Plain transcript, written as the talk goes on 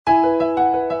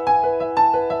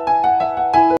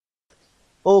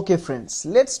Okay friends,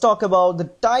 let's talk about the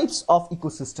types of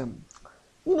ecosystem.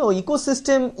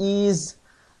 Ecosystem is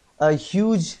a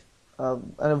huge,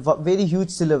 very huge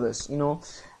syllabus.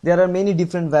 There are many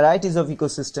different varieties of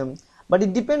ecosystem, but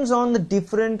it depends on the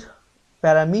different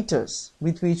parameters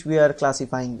with which we are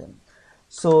classifying them.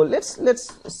 So let's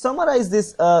summarize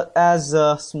this as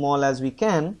small as we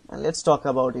can, and let's talk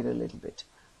about it a little bit.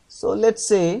 So let's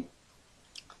say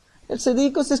the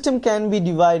ecosystem can be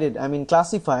divided,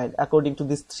 classified according to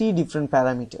these three different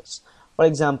parameters. For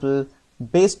example,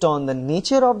 based on the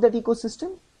nature of that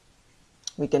ecosystem,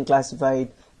 we can classify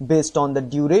it based on the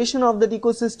duration of that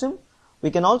ecosystem.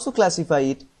 We can also classify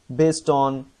it based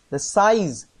on the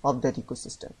size of that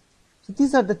ecosystem. So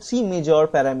these are the three major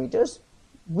parameters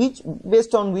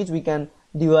based on which we can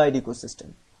divide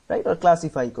ecosystem, right, or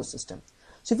classify ecosystem.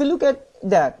 So if you look at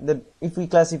that if we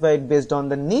classify it based on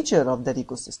the nature of that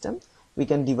ecosystem, we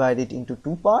can divide it into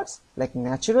two parts, like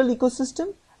natural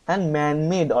ecosystem and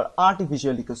man-made or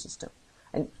artificial ecosystem.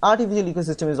 And artificial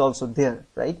ecosystem is also there,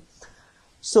 right?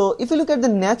 So if you look at the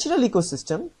natural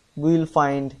ecosystem, we will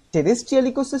find terrestrial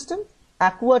ecosystem,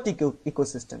 aquatic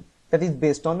ecosystem, that is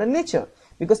based on the nature,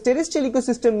 because terrestrial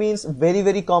ecosystem means very,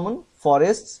 very common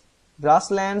forests,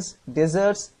 grasslands,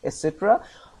 deserts, etc.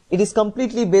 It is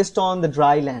completely based on the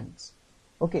dry lands,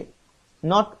 okay,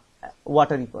 not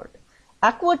watery part.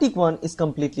 Aquatic one is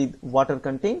completely water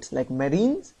contained, like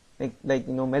marines,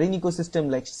 marine ecosystem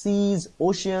like seas,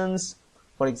 oceans,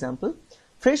 for example.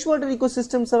 Freshwater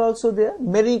ecosystems are also there.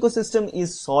 Marine ecosystem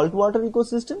is saltwater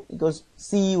ecosystem because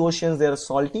sea, oceans, they are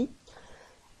salty.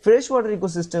 Freshwater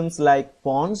ecosystems like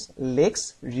ponds,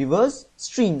 lakes, rivers,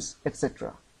 streams,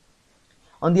 etc.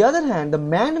 On the other hand, the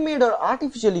man-made or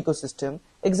artificial ecosystem,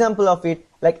 example of it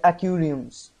like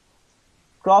aquariums,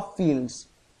 crop fields,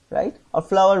 right, or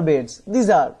flower beds. These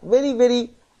are very, very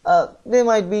they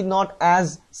might be not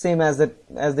as same as the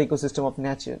ecosystem of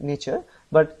nature,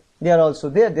 but they are also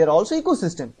there. They are also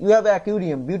ecosystem. You have an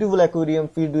aquarium, beautiful aquarium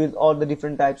filled with all the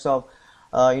different types of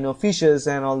fishes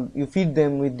and all. You feed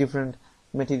them with different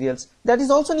materials. That is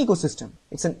also an ecosystem.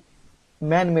 It's a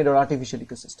man-made or artificial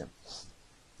ecosystem.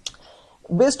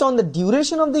 Based on the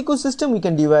duration of the ecosystem, we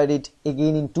can divide it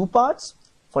again in two parts.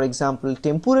 For example,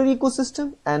 temporary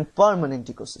ecosystem and permanent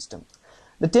ecosystem.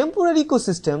 The temporary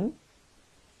ecosystem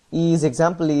is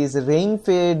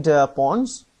rain-fed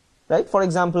ponds, right? For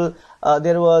example,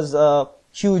 there was a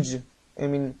huge,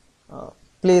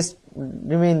 place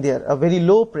remain there, a very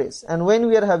low place, and when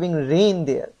we are having rain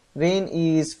there, rain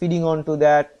is feeding onto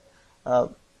that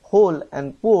hole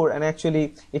and pore, and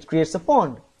actually it creates a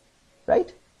pond,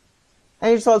 right?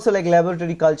 And it's also like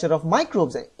laboratory culture of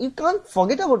microbes. You can't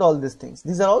forget about all these things.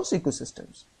 These are also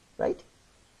ecosystems, right?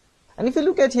 And if you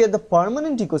look at here the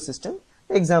permanent ecosystem,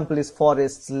 the example is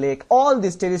forests, lake, all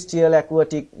these terrestrial,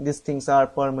 aquatic, these things are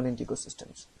permanent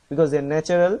ecosystems because they're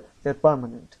natural, they're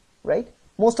permanent, right?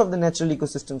 Most of the natural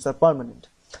ecosystems are permanent.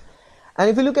 And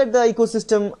if you look at the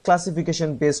ecosystem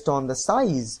classification based on the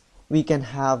size, we can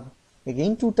have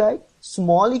again two types,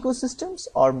 small ecosystems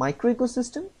or micro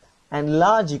ecosystem, and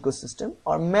large ecosystem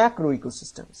or macro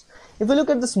ecosystems. If we look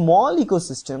at the small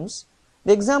ecosystems,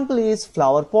 the example is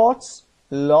flower pots,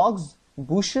 logs,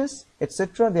 bushes,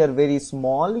 etc. They are very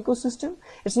small ecosystem.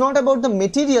 It's not about the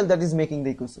material that is making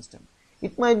the ecosystem.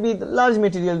 It might be the large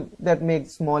material that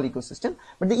makes small ecosystem,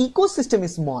 but the ecosystem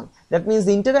is small. That means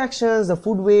the interactions, the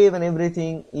food wave and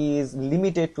everything is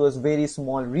limited to very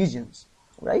small regions,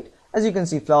 right? As you can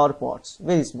see, flower pots,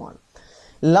 very small.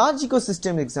 Large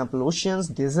ecosystem, example oceans,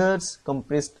 deserts,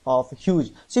 compressed of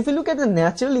huge. So if you look at the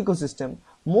natural ecosystem,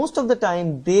 most of the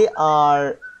time they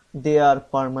are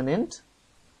permanent,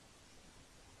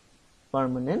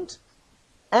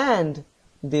 and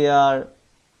they are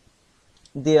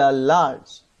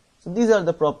large. So these are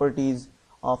the properties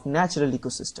of natural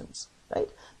ecosystems, right?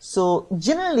 So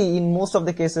generally in most of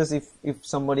the cases, if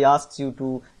somebody asks you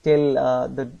to tell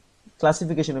the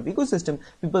classification of ecosystem,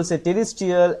 people say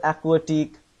terrestrial,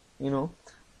 aquatic,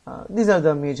 these are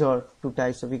the major two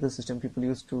types of ecosystem people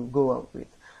used to go out with.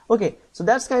 Okay, so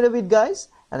that's kind of it, guys,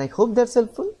 and I hope that's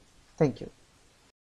helpful. Thank you.